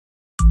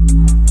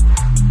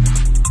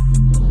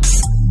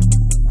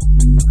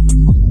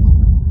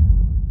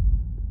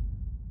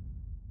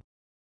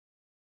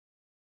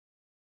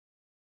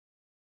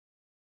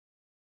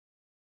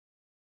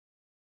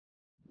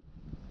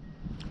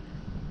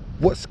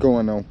What's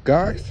going on,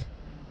 guys?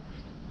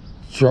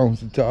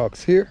 Drones and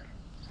Dogs here.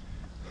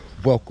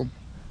 Welcome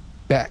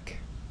back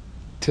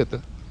to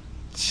the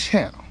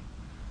channel.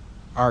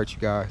 All right, you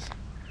guys,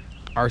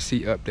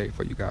 RC update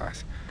for you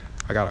guys.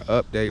 I got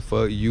an update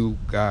for you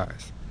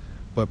guys,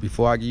 but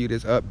before I give you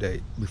this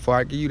update,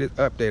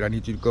 I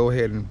need you to go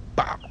ahead and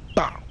bow,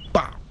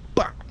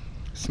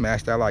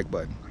 smash that like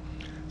button,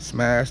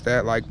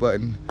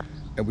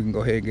 and we can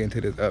go ahead and get into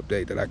this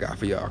update that I got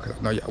for y'all, because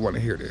I know y'all want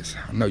to hear this.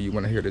 I know you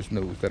want to hear this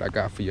news that I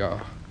got for y'all.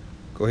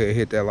 Go ahead and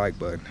hit that like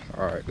button.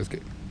 All right, let's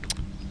get it.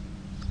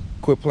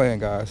 Quit playing,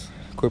 guys.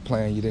 Quit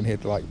playing. You didn't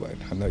hit the like button.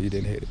 I know you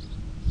didn't hit it.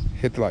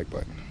 Hit the like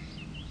button.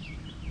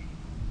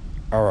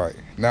 All right,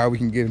 now we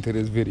can get into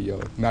this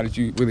video. Now that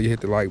you really hit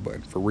the like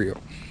button for real.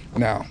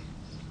 Now,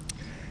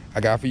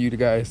 I got for you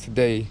guys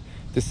today,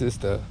 this is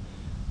the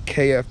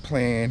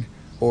KFPLAN,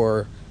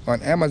 or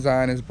on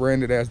Amazon it's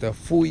branded as the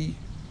Fuuy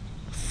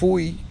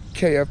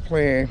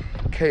KFPLAN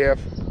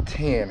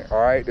KF10. All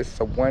right, this is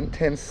a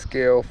 1/10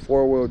 scale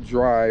 4-wheel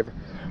drive.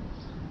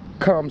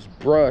 Comes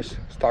brushed,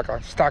 stock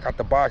out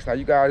the box. Now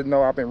you guys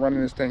know I've been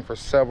running this thing for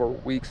several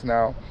weeks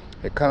now.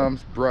 It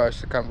comes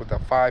brushed. It comes with a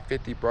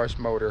 550 brush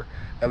motor,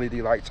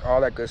 LED lights,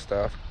 all that good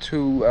stuff.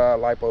 2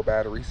 LiPo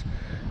batteries.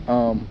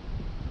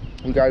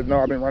 You guys know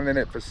I've been running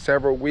it for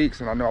several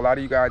weeks, and I know a lot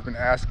of you guys been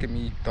asking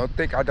me. Don't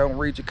think I don't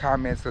read your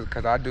comments,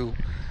 because I do.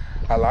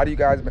 A lot of you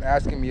guys been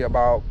asking me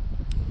about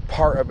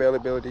part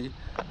availability,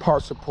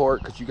 part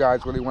support, because you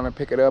guys really want to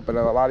pick it up, but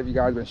a lot of you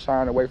guys been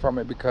shying away from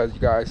it because you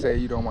guys say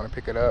you don't want to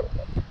pick it up,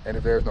 and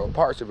if there's no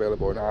parts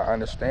available. And I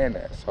understand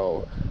that.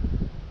 So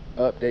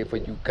update for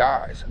you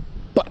guys.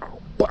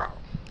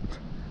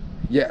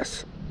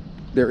 Yes,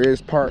 there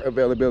is part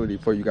availability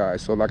for you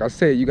guys. So like I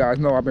said, you guys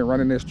know I've been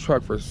running this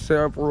truck for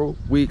several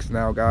weeks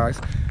now, guys,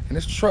 and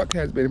this truck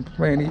has been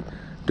plenty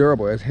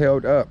durable. It's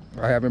held up.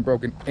 I haven't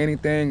broken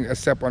anything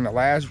except on the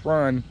last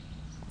run.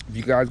 If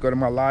you guys go to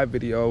my live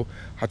video,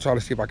 I'll try to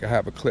see if I can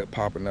have a clip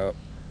popping up.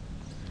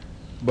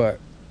 But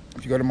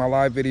if you go to my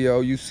live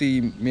video, you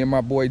see me and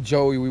my boy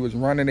Joey, we was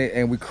running it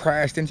and we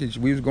crashed into each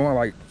other. We was going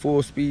like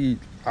full speed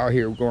out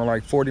here. We're going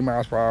like 40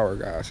 miles per hour,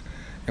 guys.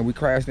 And we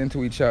crashed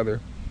into each other.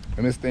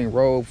 And this thing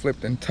rolled,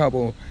 flipped, and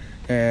tumbled.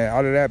 And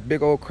out of that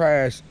big old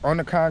crash on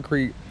the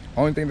concrete,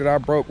 only thing that I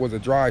broke was a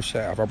drive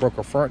shaft. I broke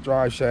a front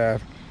drive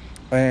shaft.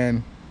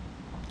 And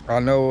I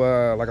know,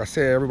 like I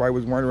said, everybody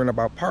was wondering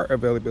about part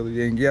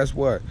availability, and guess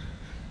what?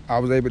 I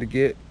was able to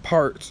get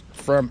parts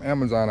from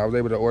Amazon. I was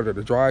able to order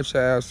the drive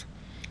shafts.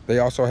 They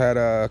also had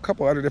a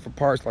couple other different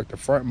parts, like the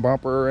front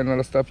bumper and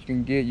other stuff you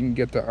can get. You can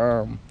get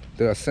the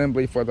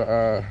assembly for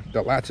the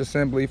latch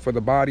assembly for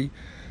the body.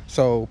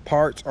 So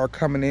parts are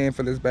coming in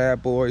for this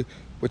bad boy,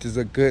 which is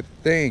a good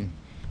thing,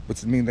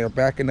 which means they're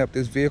backing up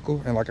this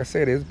vehicle. And like I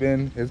said, it's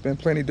been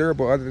plenty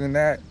durable. Other than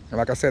that, and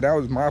like I said, that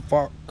was my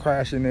fault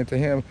crashing into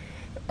him.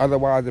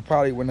 Otherwise, it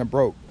probably wouldn't have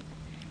broke.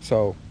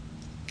 So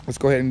let's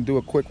go ahead and do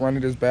a quick run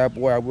of this bad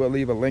boy. I will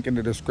leave a link in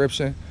the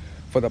description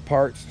for the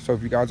parts. So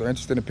if you guys are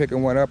interested in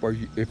picking one up, or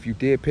if you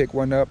did pick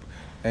one up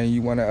and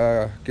you want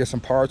to get some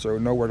parts or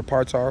know where the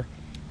parts are,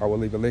 I will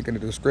leave a link in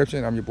the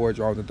description. I'm your boy,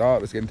 Drones and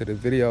Dog. Let's get into this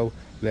video.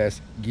 Let's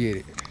get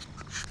it.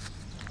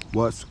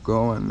 What's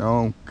going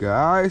on,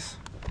 guys?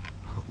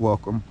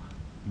 Welcome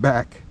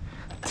back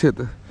to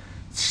the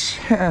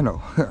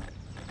channel. All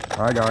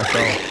right, guys, so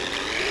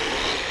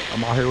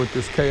I'm out here with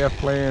this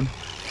KFPLAN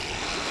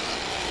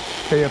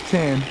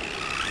KF10.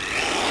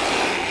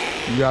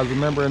 You guys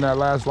remember in that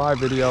last live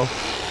video,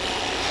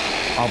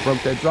 I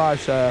broke that drive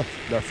shaft,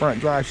 that front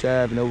drive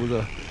shaft, and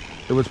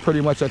it was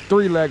pretty much a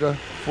 3-legger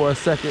for a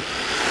second.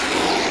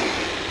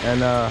 And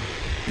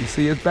you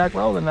see it's back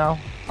rolling now.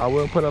 I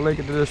will put a link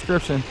in the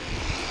description.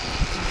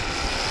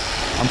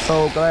 I'm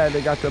so glad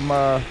they got them,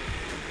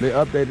 they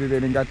updated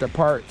it and got the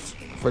parts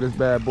for this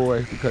bad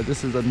boy, because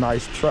this is a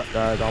nice truck,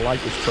 guys. I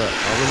like this truck.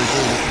 I really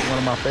do. This is one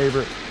of my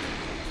favorite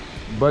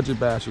budget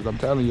bashers. I'm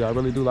telling you, I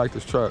really do like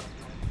this truck.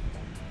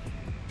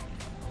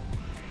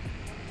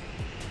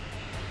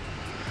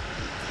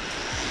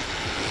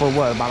 For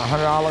what, about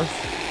 $100?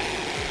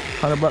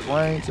 $100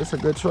 range. It's a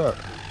good truck.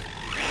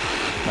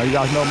 Now you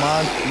guys know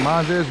mine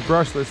is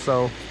brushless,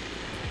 so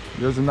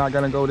yours is not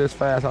gonna go this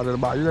fast out of the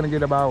box. You're gonna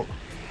get about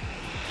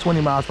 20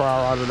 miles per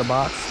hour out of the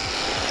box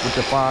with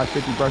the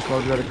 550 brush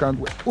motor that it comes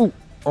with. Ooh,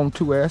 on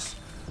 2S.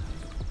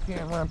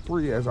 Can't run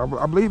 3S. I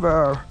believe,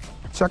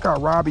 check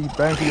out Robbie,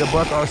 Banky, a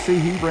Buck RC.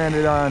 He ran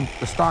it on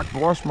the stock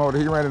brush motor.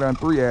 He ran it on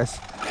 3S.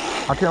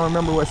 I can't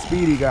remember what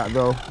speed he got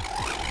though.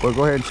 But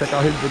go ahead and check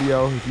out his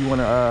video if you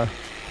wanna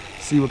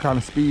see what kind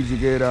of speeds you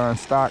get on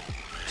stock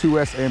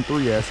 2S and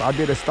 3S. I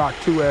did a stock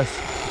 2S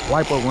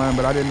LiPo run,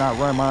 but I did not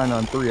run mine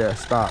on 3S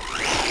stock.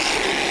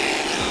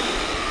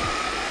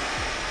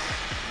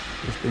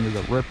 This thing is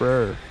a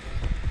ripper.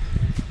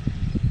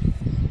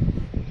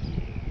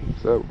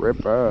 It's a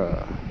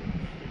ripper.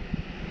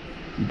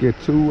 You get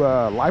 2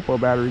 LiPo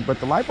batteries, but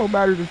the LiPo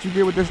batteries that you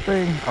get with this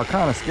thing are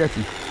kind of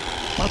sketchy.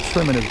 My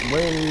trimming is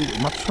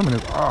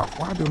off.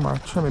 Why do my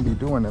trimming be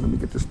doing that? Let me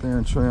get the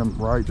steering trim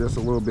right just a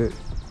little bit.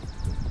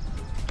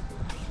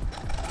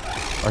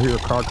 I hear a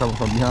car coming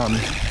from behind me.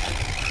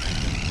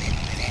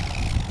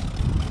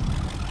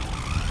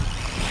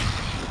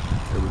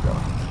 There we go.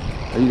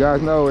 And you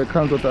guys know it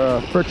comes with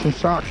friction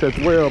shocks as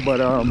well,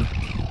 but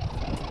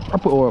I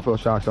put oil fill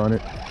shocks on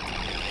it.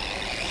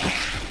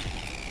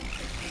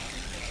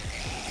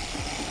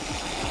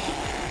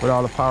 With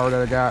all the power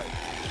that I got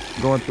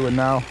going through it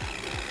now,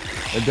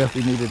 it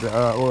definitely needed the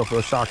oil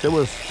fill shocks. It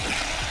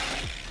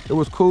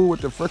was cool with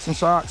the friction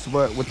shocks,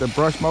 but with the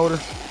brush motor,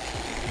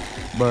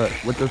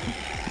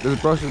 this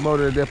brushless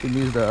motor, it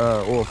definitely needs the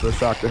oil fill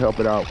shock to help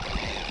it out,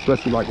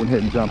 especially like when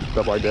hitting jumps and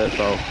stuff like that.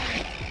 So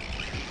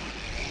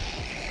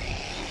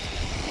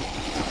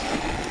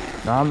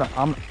now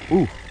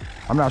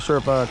I'm not sure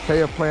if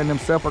KFPLAN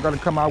themselves are gonna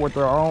come out with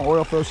their own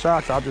oil fill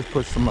shocks. I'll just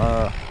put some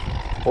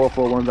oil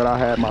fill ones that I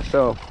had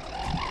myself.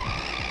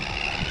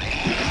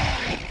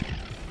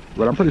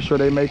 But I'm pretty sure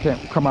they may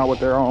come out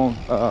with their own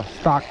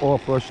stock oil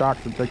fill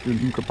shocks that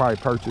you could probably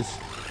purchase.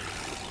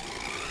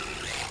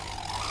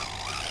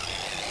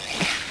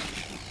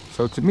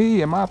 So to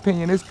me, in my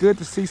opinion, it's good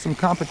to see some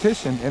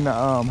competition in the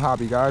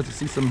hobby, guys. To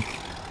see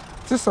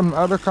some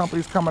other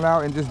companies coming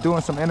out and just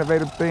doing some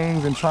innovative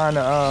things and trying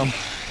to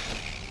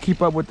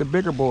keep up with the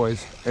bigger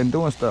boys and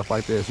doing stuff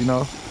like this, you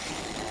know.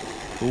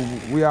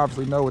 We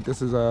obviously know what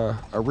this is a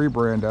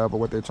rebrand of, or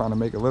what they're trying to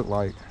make it look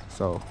like.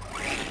 So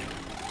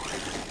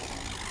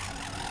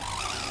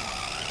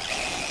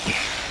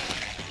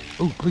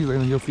oh, please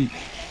land on your feet.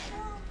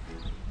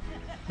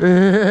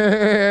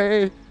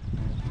 Hey.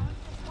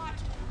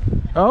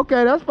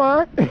 Okay, that's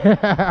fine.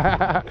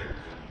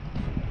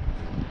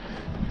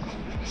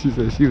 She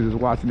said she was just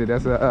watching it.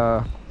 That's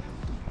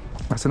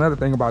another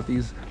thing about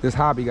this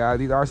hobby, guys.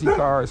 These RC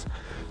cars,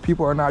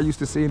 people are not used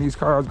to seeing these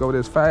cars go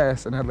this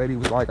fast. And that lady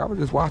was like, I was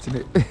just watching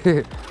it.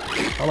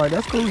 I'm like,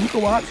 that's cool, you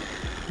can watch.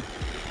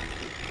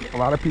 A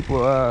lot of people,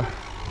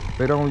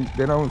 they don't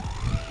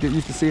get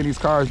used to seeing these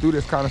cars do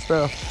this kind of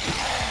stuff.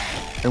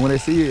 And when they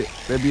see it,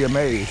 they be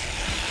amazed.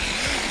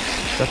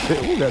 That's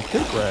thick, ooh, that's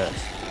thick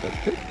grass. That's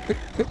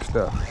thick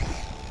stuff.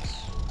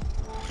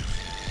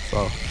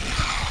 So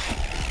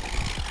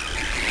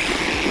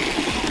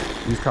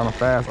these kind of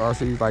fast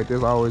RCs like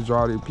this always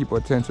draw the people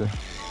attention.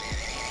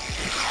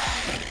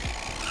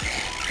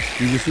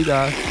 You can see,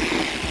 guys,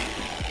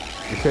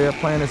 the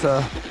KFPLAN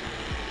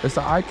it's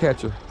an eye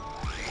catcher.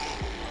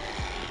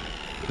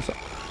 It's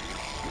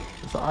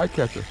an eye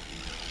catcher.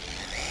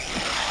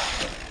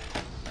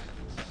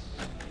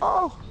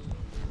 Oh,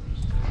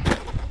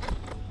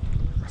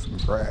 got some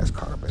grass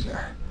caught up in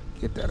there.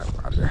 Get that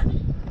up out of there.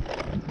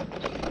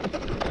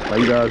 Now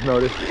you guys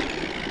notice,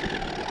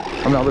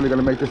 I'm not really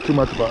gonna make this too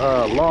much of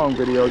a long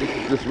video. This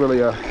is just really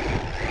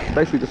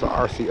basically just an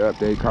RC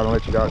update, kind of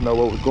let you guys know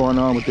what was going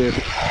on with this,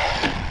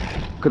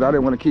 because I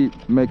didn't want to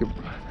keep making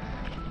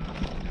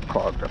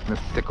clogged up in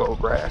this thick old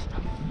grass.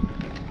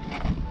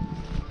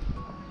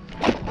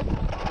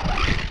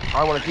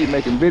 I want to keep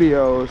making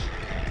videos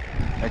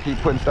and keep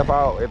putting stuff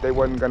out if they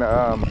wasn't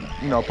gonna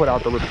you know, put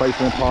out the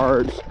replacement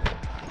parts,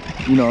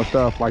 you know,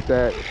 stuff like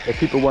that. If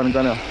people wasn't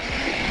gonna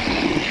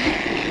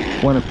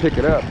want to pick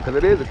it up, because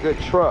it is a good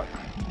truck,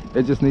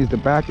 it just needs the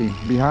backing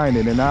behind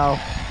it. And now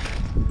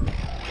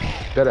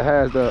that it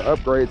has the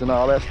upgrades and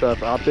all that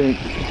stuff, I think,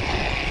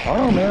 I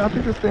don't know, man, I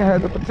think this thing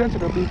has the potential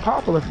to be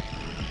popular.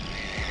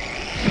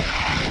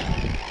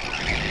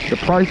 The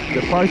price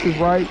is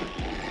right,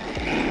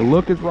 the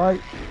look is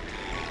right,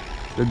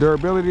 the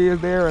durability is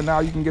there, and now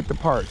you can get the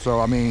part.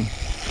 So I mean,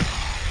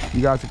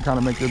 you guys can kind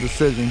of make your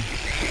decision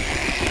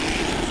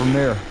from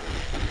there.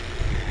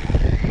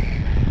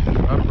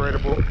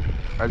 Upgradable,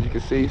 as you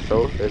can see.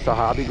 So it's a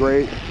hobby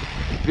grade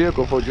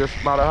vehicle for just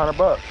about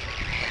 $100.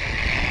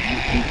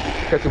 You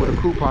catch it with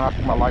a coupon. I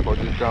think my light bulb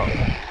just jumped.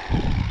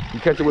 You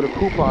catch it with a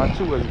coupon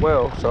too as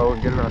well, so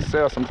get it on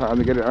sale sometimes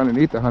and get it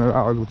underneath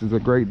 $100, which is a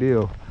great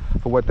deal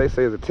for what they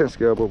say is a 10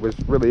 scale, but which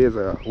really is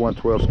a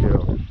 112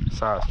 scale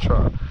size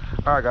truck.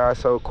 All right, guys,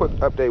 so quick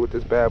update with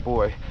this bad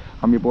boy.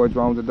 I'm your boy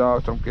Drones the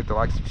Dogs. Don't forget to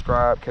like,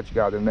 subscribe. Catch you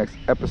guys in the next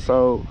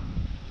episode.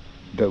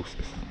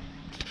 Doses.